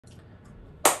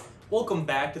Welcome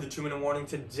back to the 2-Minute Warning.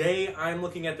 Today I'm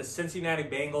looking at the Cincinnati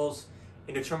Bengals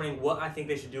and determining what I think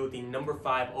they should do with the number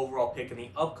 5 overall pick in the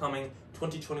upcoming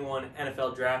 2021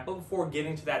 NFL Draft. But before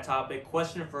getting to that topic,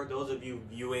 question for those of you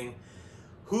viewing: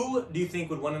 who do you think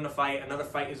would win in a fight? Another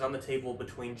fight is on the table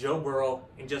between Joe Burrow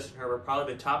and Justin Herbert,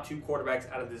 probably the top 2 quarterbacks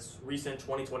out of this recent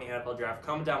 2020 NFL Draft.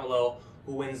 Comment down below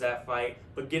who wins that fight.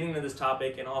 But getting into this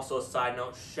topic, and also a side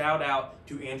note, shout out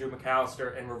to Andrew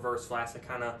McAllister and Reverse Flash that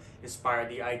kind of inspired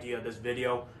the idea of this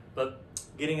video. But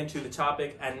getting into the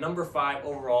topic, at number 5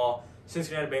 overall,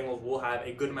 Cincinnati Bengals will have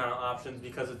a good amount of options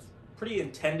because it's pretty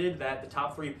intended that the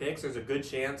top 3 picks, there's a good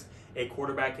chance a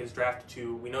quarterback is drafted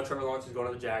to. We know Trevor Lawrence is going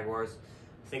to the Jaguars.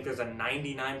 I think there's a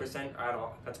 99%,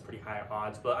 that's pretty high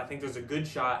odds, but I think there's a good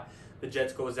shot the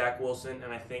Jets go with Zach Wilson,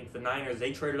 and I think the Niners,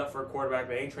 they traded up for a quarterback.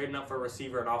 They ain't trading up for a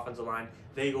receiver and offensive line.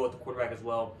 They go with the quarterback as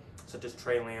well, such as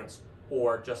Trey Lance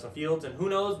or Justin Fields. And who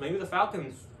knows, maybe the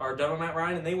Falcons are done on Matt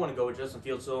Ryan and they want to go with Justin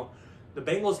Fields. So the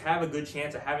Bengals have a good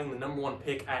chance of having the number 1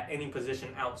 pick at any position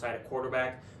outside of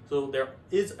quarterback. So there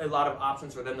is a lot of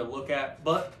options for them to look at,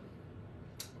 but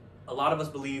a lot of us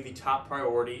believe the top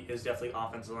priority is definitely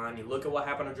offensive line. You look at what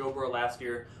happened to Joe Burrow last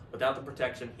year without the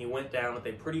protection. He went down with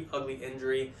a pretty ugly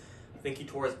injury. I think he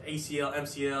tore his ACL,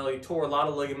 MCL. He tore a lot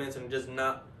of ligaments and just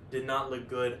did not look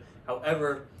good.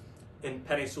 However, and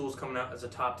Penei Sewell's coming out as a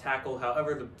top tackle.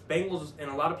 However, the Bengals and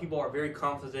a lot of people are very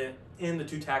confident in the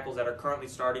 2 tackles that are currently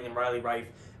starting in Riley Reiff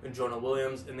and Jonah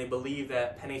Williams, and they believe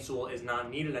that Penei Sewell is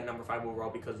not needed at number 5 overall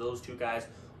because those 2 guys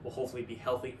will hopefully be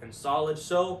healthy and solid.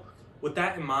 So with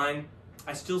that in mind,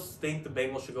 I still think the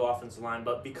Bengals should go offensive line,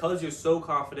 but because you're so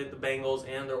confident, the Bengals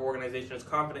and their organization is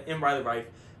confident in Riley Reiff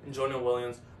and Jonah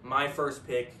Williams, my first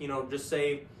pick, just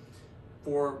say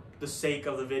for the sake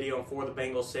of the video and for the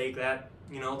Bengals' sake that,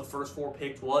 the first 4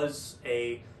 picks was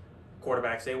a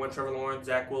quarterback. Say went Trevor Lawrence,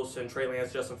 Zach Wilson, Trey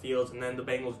Lance, Justin Fields, and then the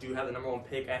Bengals do have the number 1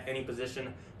 pick at any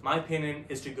position. My opinion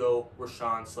is to go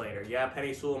Rashawn Slater. Yeah,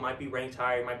 Penei Sewell might be ranked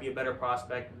higher, might be a better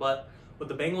prospect, but with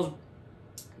the Bengals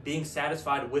being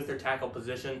satisfied with their tackle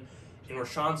position, and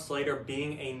Rashawn Slater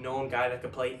being a known guy that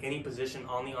could play any position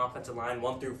on the offensive line,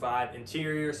 1 through 5,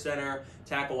 interior, center,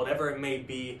 tackle, whatever it may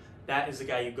be, that is the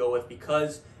guy you go with.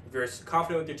 Because if you're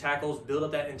confident with your tackles, build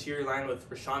up that interior line with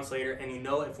Rashawn Slater, and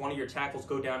if one of your tackles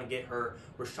go down and get hurt,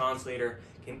 Rashawn Slater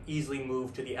can easily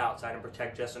move to the outside and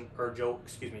protect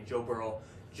Joe Burrow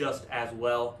just as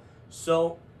well.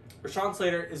 So Rashawn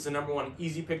Slater is the number 1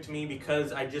 easy pick to me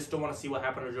because I just don't want to see what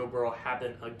happened to Joe Burrow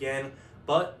happen again.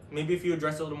 But maybe if you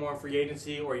address it a little more in free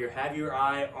agency, or you have your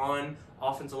eye on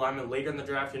offensive lineman later in the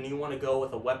draft and you want to go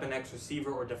with a Weapon X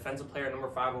receiver or defensive player number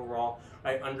 5 overall,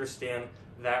 I understand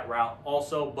that route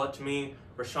also. But to me,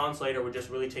 Rashawn Slater would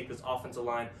just really take this offensive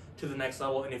line to the next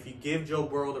level. And if you give Joe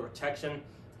Burrow the protection,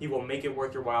 he will make it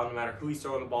worth your while. No matter who he's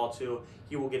throwing the ball to,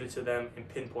 he will get it to them in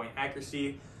pinpoint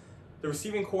accuracy. The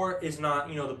receiving core is not,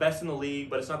 the best in the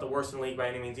league, but it's not the worst in the league by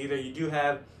any means either. You do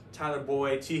have Tyler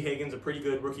Boyd, T. Higgins, a pretty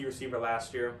good rookie receiver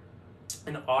last year,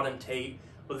 and Auden Tate,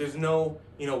 but there's no,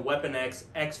 Weapon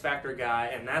X Factor guy,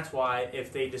 and that's why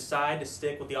if they decide to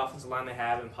stick with the offensive line they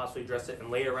have and possibly address it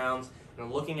in later rounds, and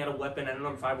looking at a weapon at a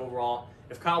number 5 overall,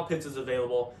 if Kyle Pitts is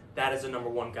available, that is the number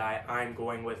 1 guy I'm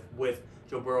going with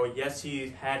Joe Burrow. Yes, he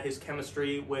had his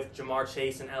chemistry with Jamar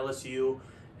Chase and LSU,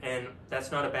 and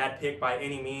that's not a bad pick by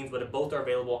any means, but if both are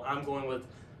available, I'm going with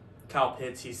Kyle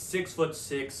Pitts. He's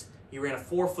 6'6". He ran a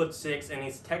 4'6", and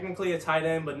he's technically a tight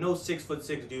end, but no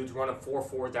 6'6" dudes run a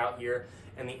 4.4s out here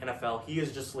in the NFL. He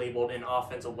is just labeled an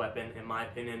offensive weapon, in my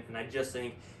opinion, and I just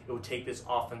think it would take this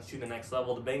offense to the next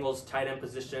level. The Bengals' tight end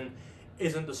position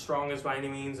isn't the strongest by any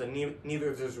means, and neither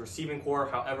is his receiving core.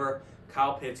 However,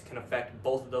 Kyle Pitts can affect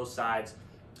both of those sides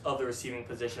of the receiving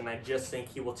position. I just think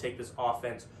he will take this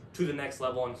offense to the next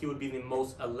level, and he would be the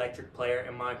most electric player,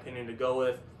 in my opinion, to go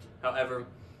with. However,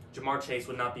 Jamar Chase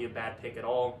would not be a bad pick at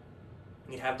all.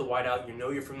 You have the wideout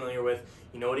you're familiar with.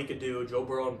 You know what he could do. Joe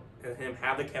Burrow and him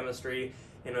have the chemistry.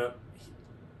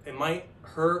 It might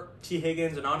hurt T.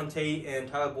 Higgins and Auden Tate and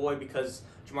Tyler Boyd because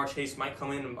Jamar Chase might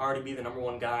come in and already be the number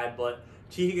 1 guy. But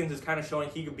T. Higgins is kind of showing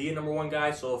he could be a number 1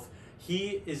 guy. So if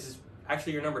he is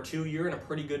actually your number 2, you're in a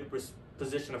pretty good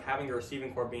position of having your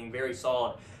receiving core being very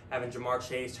solid. Having Jamar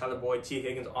Chase, Tyler Boyd, T.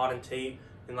 Higgins, Auden Tate.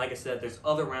 And like I said, there's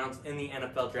other rounds in the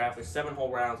NFL draft. There's 7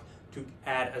 whole rounds to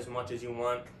add as much as you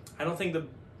want. I don't think the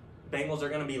Bengals are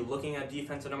going to be looking at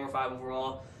defense at number 5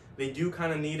 overall. They do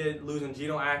kind of need it, losing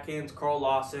Geno Atkins, Carl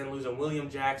Lawson, losing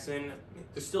William Jackson.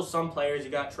 There's still some players.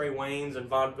 You got Trey Waynes and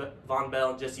Von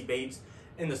Bell and Jesse Bates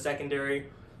in the secondary.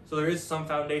 So there is some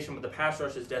foundation, but the pass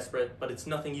rush is desperate, but it's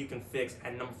nothing you can fix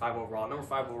at number 5 overall. Number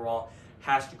 5 overall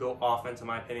has to go offense, in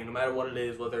my opinion, no matter what it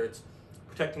is, whether it's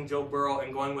protecting Joe Burrow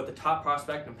and going with the top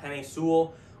prospect in Penei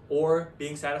Sewall, or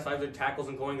being satisfied with their tackles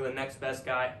and going to the next best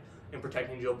guy in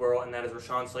protecting Joe Burrow, and that is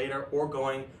Rashawn Slater, or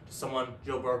going to someone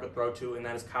Joe Burrow could throw to, and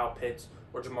that is Kyle Pitts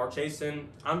or Jamar Chase. And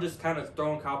I'm just kind of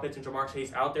throwing Kyle Pitts and Jamar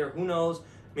Chase out there. Who knows?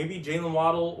 Maybe Jalen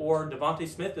Waddle or Devontae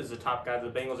Smith is the top guy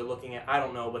that the Bengals are looking at. I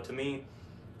don't know, but to me,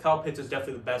 Kyle Pitts is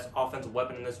definitely the best offensive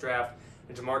weapon in this draft.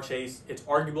 And Jamar Chase, it's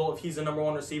arguable if he's the number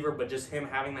one receiver, but just him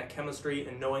having that chemistry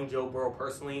and knowing Joe Burrow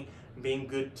personally, being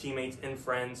good teammates and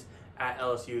friends at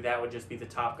LSU, that would just be the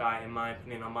top guy, in my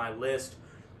opinion, on my list.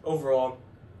 Overall,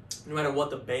 no matter what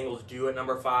the Bengals do at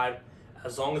number 5,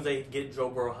 as long as they get Joe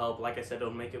Burrow help, like I said,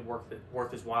 it'll make it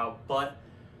worth his while. But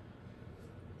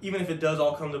even if it does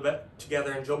all come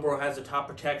together and Joe Burrow has the top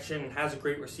protection and has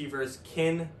great receivers,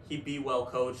 can he be well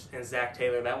coached? And Zach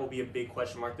Taylor, that will be a big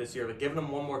question mark this year. They're giving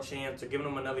him one more chance. They're giving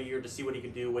him another year to see what he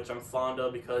can do, which I'm fond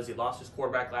of because he lost his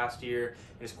quarterback last year.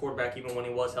 And his quarterback, even when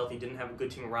he was healthy, didn't have a good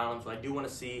team around him. So I do want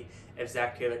to see if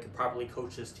Zach Taylor can properly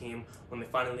coach this team when they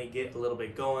finally get a little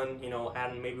bit going. You know,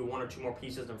 adding maybe 1 or 2 more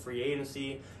pieces in free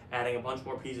agency, adding a bunch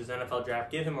more pieces in NFL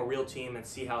draft. Give him a real team and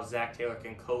see how Zach Taylor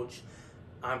can coach.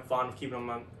 I'm fond of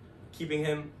keeping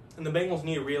him. And the Bengals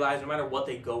need to realize no matter what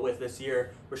they go with this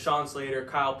year, Rashawn Slater,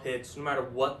 Kyle Pitts, no matter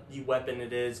what the weapon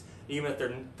it is, even if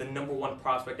they're the number 1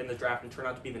 prospect in the draft and turn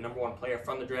out to be the number 1 player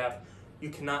from the draft, you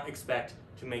cannot expect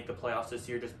to make the playoffs this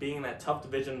year. Just being in that tough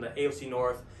division, the AFC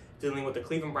North, dealing with the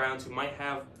Cleveland Browns, who might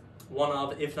have one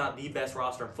of, if not the best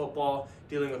roster in football,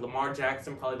 dealing with Lamar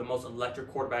Jackson, probably the most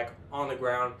electric quarterback on the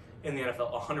ground in the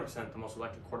NFL, 100% the most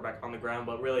electric quarterback on the ground,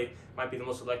 but really might be the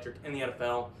most electric in the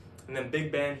NFL. And then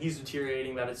Big Ben, he's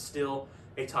deteriorating. That is still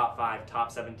a top 5,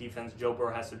 top 7 defense Joe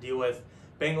Burrow has to deal with.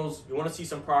 Bengals, you want to see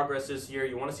some progress this year.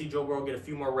 You want to see Joe Burrow get a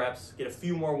few more reps, get a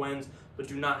few more wins, but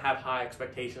do not have high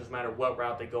expectations no matter what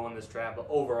route they go in this draft. But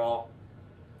overall,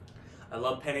 I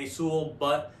love Penei Sewall,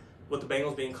 but with the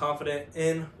Bengals being confident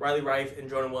in Riley Rife and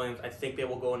Jordan Williams, I think they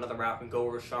will go another route and go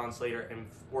with Rashawn Slater and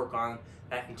work on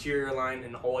that interior line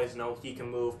and always know he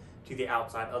can move to the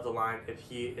outside of the line if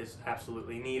he is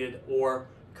absolutely needed. Or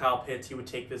Kyle Pitts, he would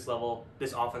take this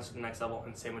offense to the next level,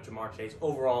 and same with Jamar Chase.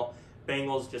 Overall,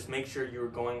 Bengals, just make sure you're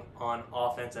going on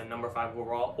offense at number 5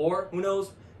 overall. Or, who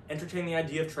knows, entertain the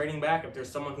idea of trading back. If there's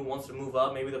someone who wants to move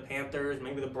up, maybe the Panthers,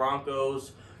 maybe the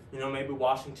Broncos, maybe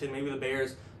Washington, maybe the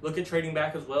Bears, look at trading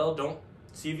back as well. Don't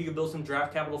see if you can build some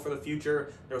draft capital for the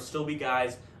future. There will still be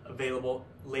guys available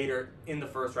later in the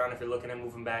first round if you're looking at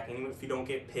moving back. And even if you don't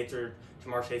get Pitts or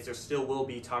Jamar Chase, there still will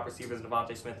be top receivers,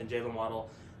 Devontae Smith and Jalen Waddle.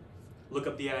 Look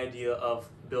up the idea of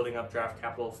building up draft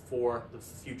capital for the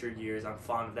future years. I'm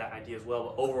fond of that idea as well.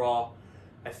 But overall,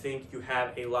 I think you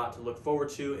have a lot to look forward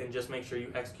to, and just make sure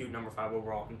you execute number 5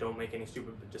 overall and don't make any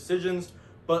stupid decisions.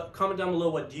 But comment down below,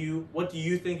 what do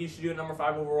you think you should do at number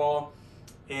 5 overall?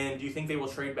 And do you think they will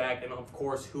trade back? And of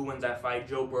course, who wins that fight?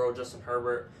 Joe Burrow, Justin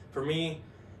Herbert. For me,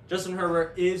 Justin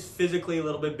Herbert is physically a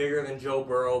little bit bigger than Joe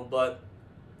Burrow, but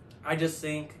I just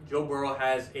think Joe Burrow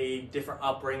has a different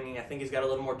upbringing. I think he's got a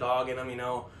little more dog in him,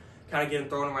 kind of getting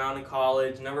thrown around in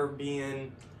college, never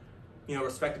being,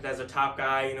 respected as a top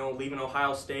guy, leaving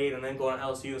Ohio State and then going to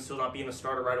LSU and still not being a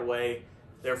starter right away.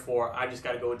 Therefore, I just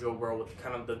got to go with Joe Burrow with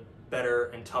kind of the better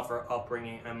and tougher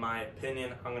upbringing, in my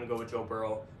opinion. I'm going to go with Joe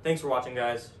Burrow. Thanks for watching,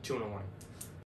 guys. 2 in the morning.